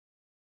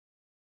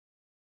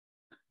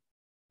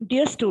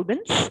Dear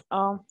students,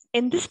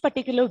 in this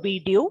particular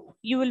video,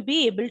 you will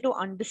be able to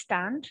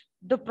understand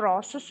the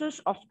processes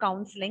of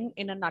counseling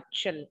in a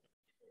nutshell.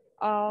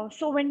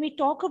 So when we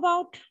talk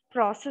about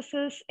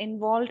processes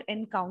involved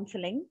in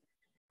counseling,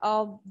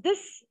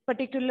 this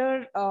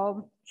particular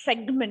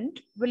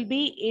segment will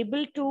be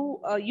able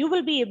to, you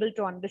will be able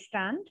to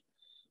understand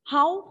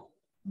how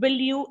will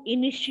you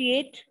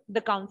initiate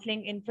the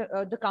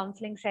the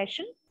counseling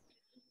session,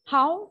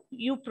 how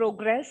you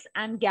progress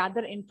and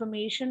gather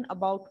information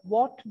about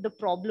what the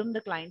problem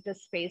the client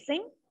is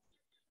facing,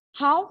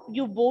 how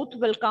you both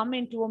will come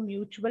into a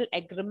mutual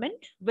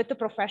agreement with a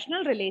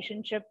professional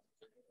relationship.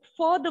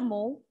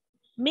 Furthermore,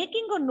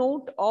 making a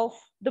note of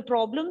the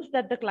problems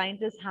that the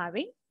client is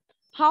having,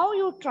 how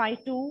you try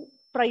to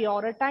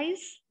prioritize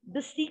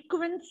the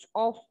sequence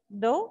of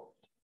the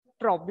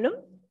problem,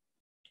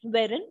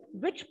 wherein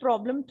which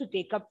problem to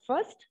take up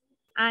first,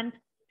 and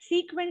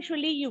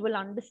sequentially you will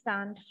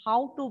understand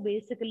how to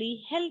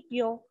basically help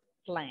your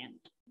client.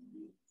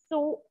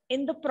 So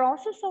in the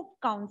process of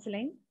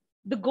counseling,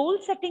 the goal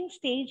setting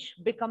stage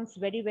becomes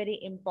very, very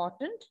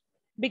important,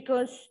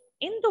 because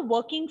in the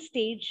working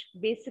stage,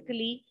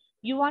 basically,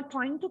 you are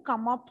trying to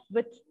come up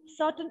with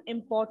certain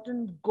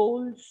important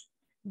goals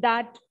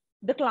that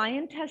the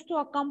client has to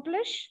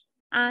accomplish.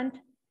 And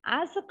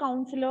as a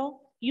counselor,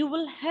 you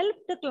will help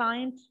the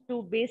client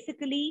to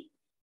basically,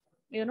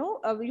 you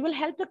will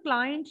help the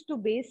client to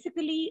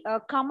basically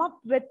come up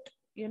with,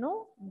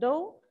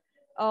 the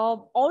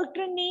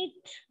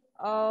alternate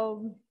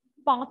um,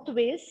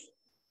 pathways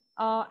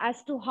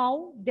as to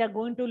how they are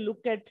going to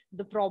look at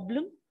the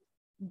problem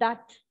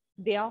that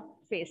they are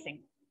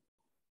facing.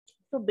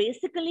 So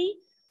basically,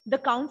 the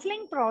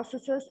counseling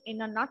processes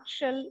in a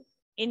nutshell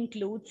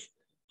includes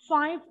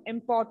 5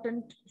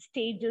 important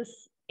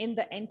stages in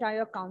the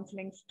entire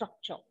counseling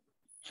structure.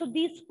 So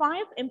these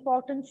 5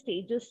 important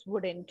stages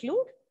would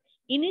include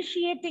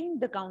initiating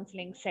the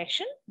counseling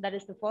session. That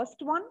is the first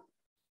one.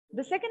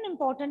 The second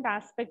important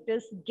aspect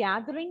is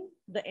gathering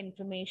the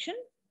information.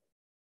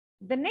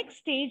 The next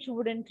stage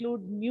would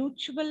include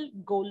mutual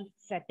goal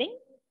setting.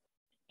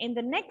 In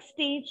the next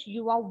stage,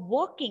 you are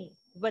working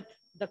with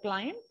the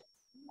client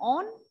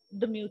on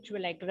the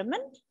mutual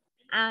agreement,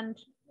 and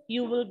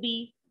you will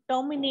be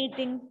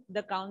terminating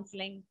the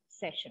counseling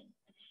session.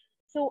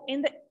 So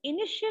in the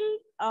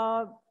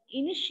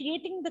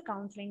initiating the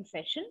counseling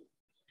session,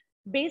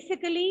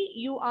 basically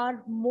you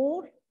are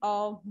more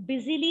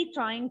busily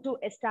trying to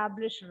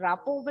establish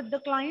rapport with the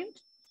client.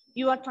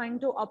 You are trying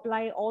to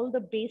apply all the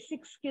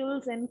basic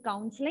skills in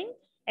counseling,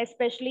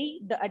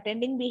 especially the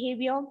attending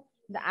behavior,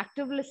 the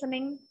active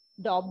listening,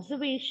 the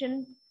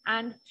observation,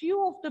 and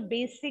few of the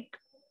basic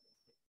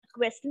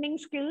questioning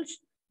skills,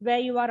 where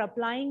you are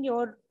applying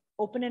your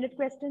open-ended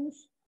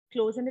questions,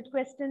 close-ended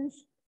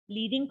questions,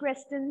 leading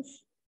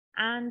questions,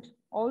 and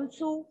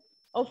also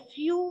a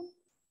few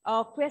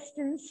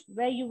questions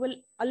where you will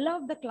allow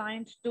the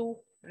client to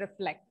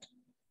reflect.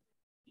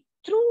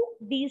 Through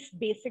these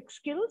basic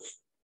skills,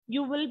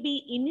 you will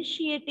be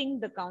initiating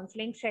the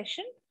counseling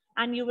session,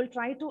 and you will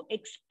try to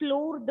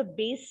explore the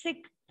basic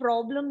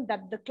problem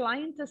that the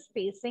client is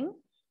facing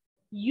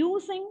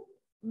using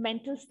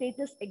mental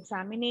status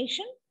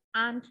examination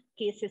and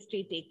case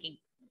history taking.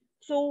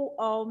 So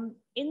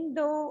in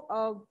the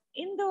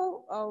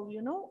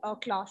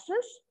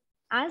classes,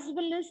 as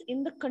well as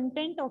in the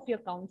content of your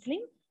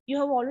counseling, you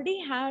already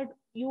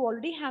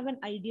have an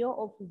idea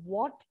of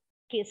what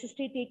case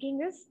history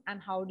taking is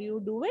and how do you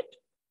do it.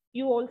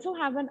 You also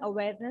have an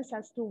awareness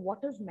as to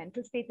what is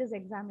mental status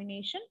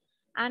examination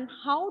and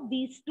how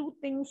these two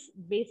things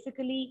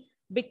basically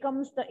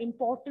becomes the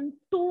important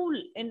tool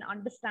in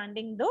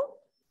understanding the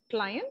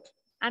client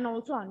and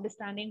also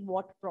understanding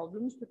what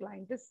problems the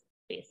client is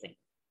facing.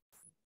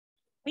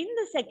 In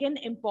the second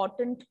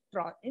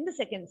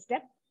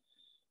step,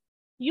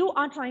 you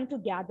are trying to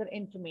gather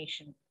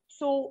information.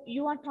 So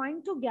you are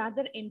trying to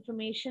gather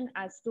information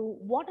as to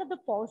what are the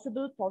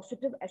possible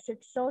positive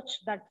asset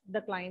search that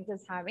the client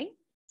is having.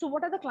 So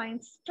what are the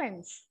client's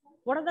strengths?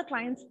 What are the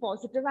client's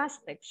positive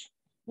aspects?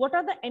 What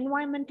are the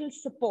environmental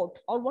support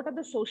or what are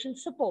the social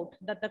support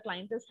that the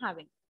client is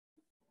having?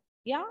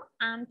 Yeah,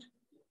 and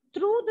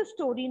through the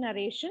story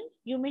narration,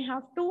 you may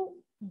have to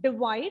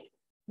divide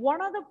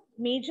what are the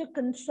major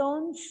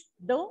concerns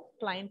the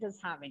client is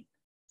having.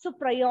 So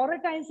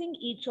prioritizing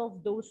each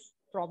of those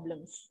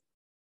problems.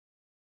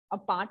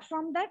 Apart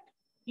from that,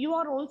 you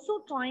are also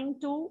trying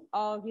to,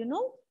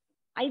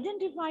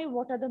 identify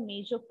what are the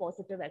major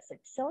positive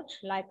assets search,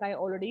 like I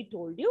already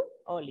told you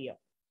earlier.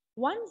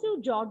 Once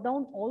you jot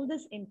down all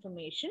this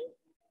information,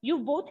 you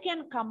both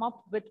can come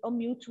up with a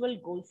mutual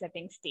goal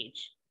setting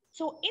stage.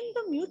 So in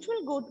the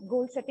mutual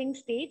goal setting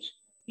stage,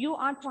 you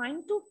are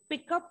trying to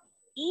pick up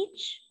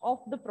each of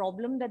the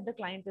problem that the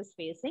client is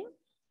facing,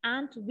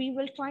 and we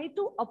will try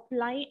to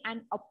apply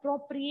an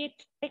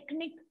appropriate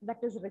technique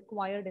that is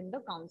required in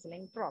the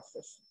counseling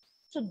process.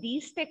 So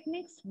these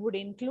techniques would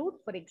include,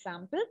 for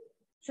example,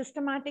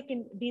 systematic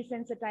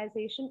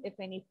desensitization if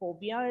any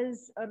phobia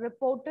is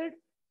reported,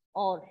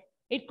 or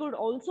It could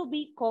also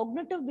be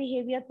cognitive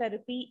behavior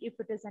therapy if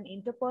it is an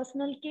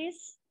interpersonal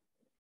case,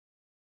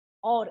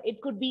 or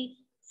it could be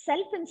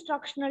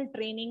self-instructional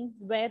training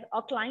where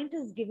a client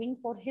is giving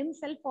for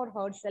himself or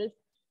herself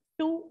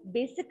to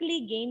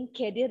basically gain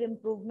career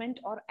improvement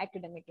or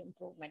academic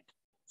improvement.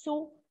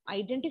 So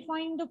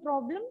identifying the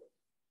problem,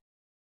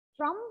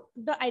 from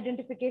the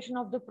identification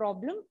of the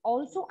problem,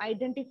 also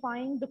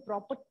identifying the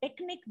proper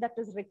technique that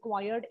is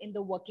required in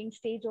the working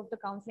stage of the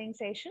counseling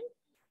session.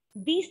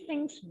 These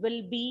things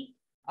will be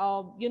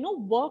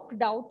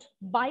worked out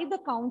by the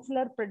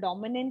counselor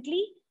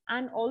predominantly,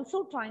 and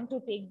also trying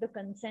to take the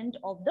consent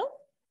of the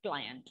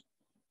client.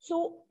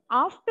 So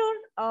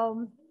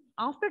um,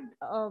 after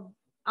uh,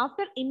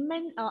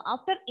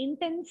 after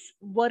intense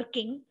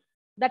working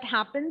that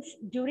happens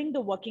during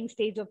the working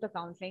stage of the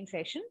counseling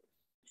session,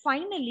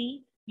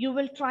 finally you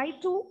will try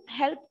to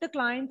help the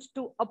clients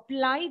to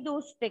apply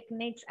those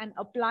techniques and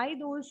apply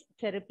those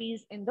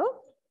therapies in the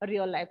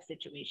real life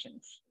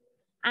situations.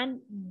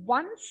 And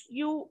once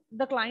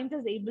the client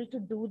is able to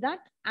do that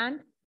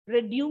and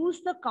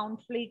reduce the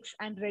conflicts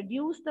and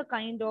reduce the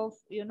kind of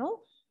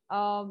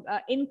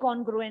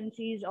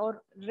incongruencies,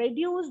 or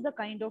reduce the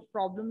kind of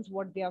problems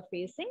what they are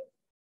facing,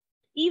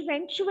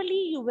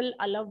 eventually you will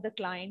allow the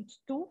client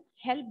to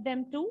help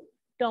them to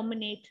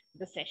terminate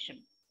the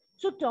session.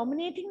 So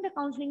terminating the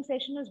counseling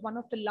session is one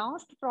of the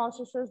last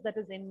processes that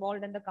is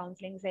involved in the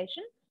counseling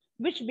session,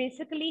 which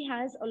basically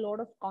has a lot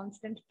of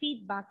constant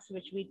feedbacks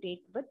which we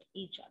take with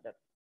each other.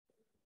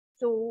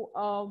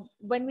 So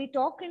when we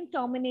talk in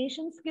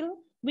termination skill,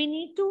 we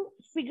need to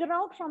figure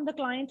out from the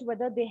client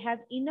whether they have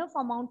enough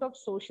amount of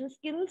social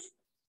skills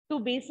to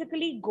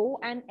basically go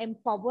and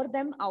empower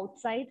them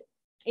outside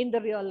in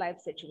the real life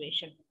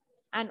situation.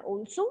 And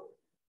also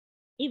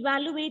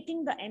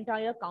evaluating the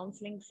entire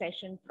counseling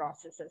session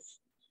processes.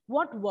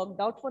 What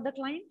worked out for the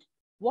client?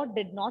 What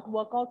did not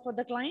work out for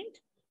the client?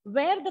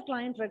 Where the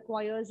client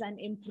requires an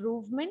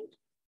improvement?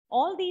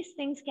 All these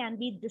things can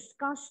be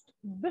discussed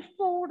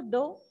before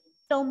the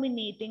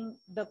terminating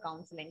the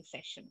counseling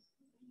session.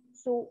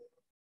 So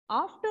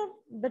after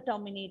the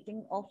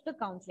terminating of the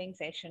counseling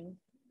session,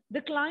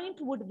 the client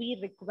would be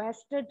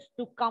requested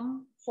to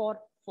come for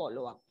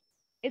follow-up.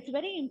 It's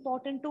very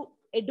important to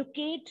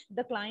educate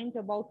the client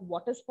about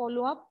what is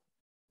follow-up,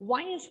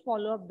 why is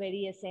follow-up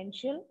very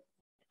essential,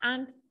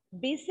 and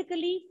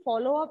basically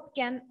follow-up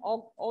can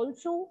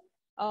also,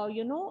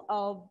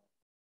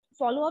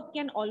 follow-up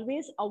can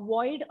always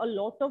avoid a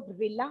lot of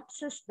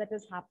relapses that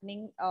is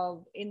happening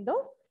in the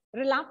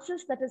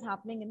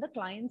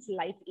client's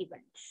life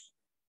events.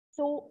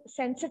 So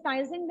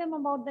sensitizing them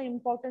about the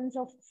importance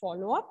of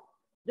follow-up,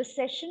 the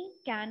session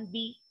can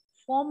be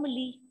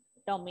formally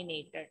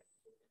terminated.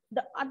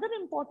 The other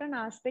important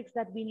aspects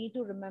that we need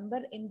to remember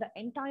in the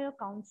entire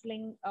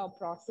counseling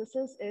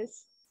processes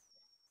is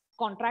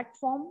contract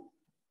form,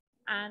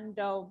 and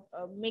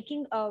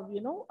making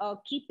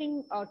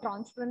keeping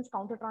transference,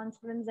 counter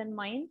transference in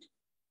mind.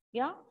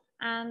 Yeah.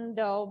 And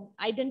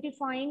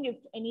identifying if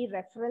any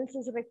referrals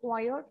is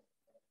required,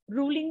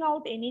 ruling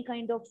out any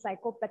kind of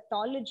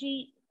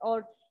psychopathology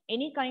or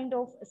any kind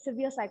of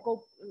severe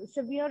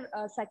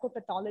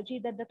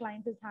psychopathology that the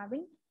client is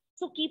having.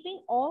 So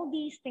keeping all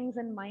these things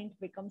in mind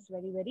becomes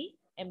very, very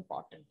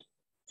important.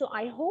 So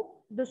I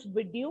hope this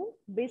video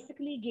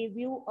basically gave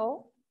you a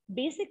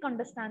basic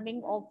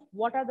understanding of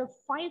what are the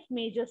 5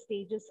 major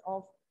stages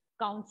of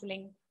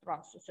counseling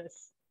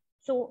processes.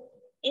 So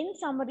in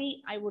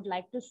summary, I would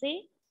like to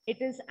say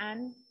it is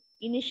an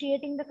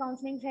initiating the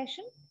counseling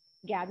session,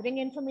 gathering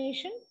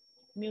information,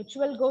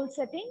 mutual goal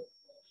setting,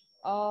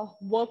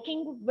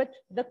 working with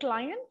the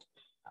client,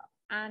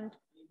 and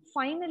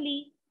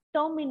finally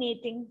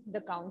terminating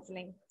the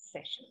counseling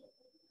session.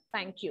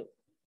 Thank you.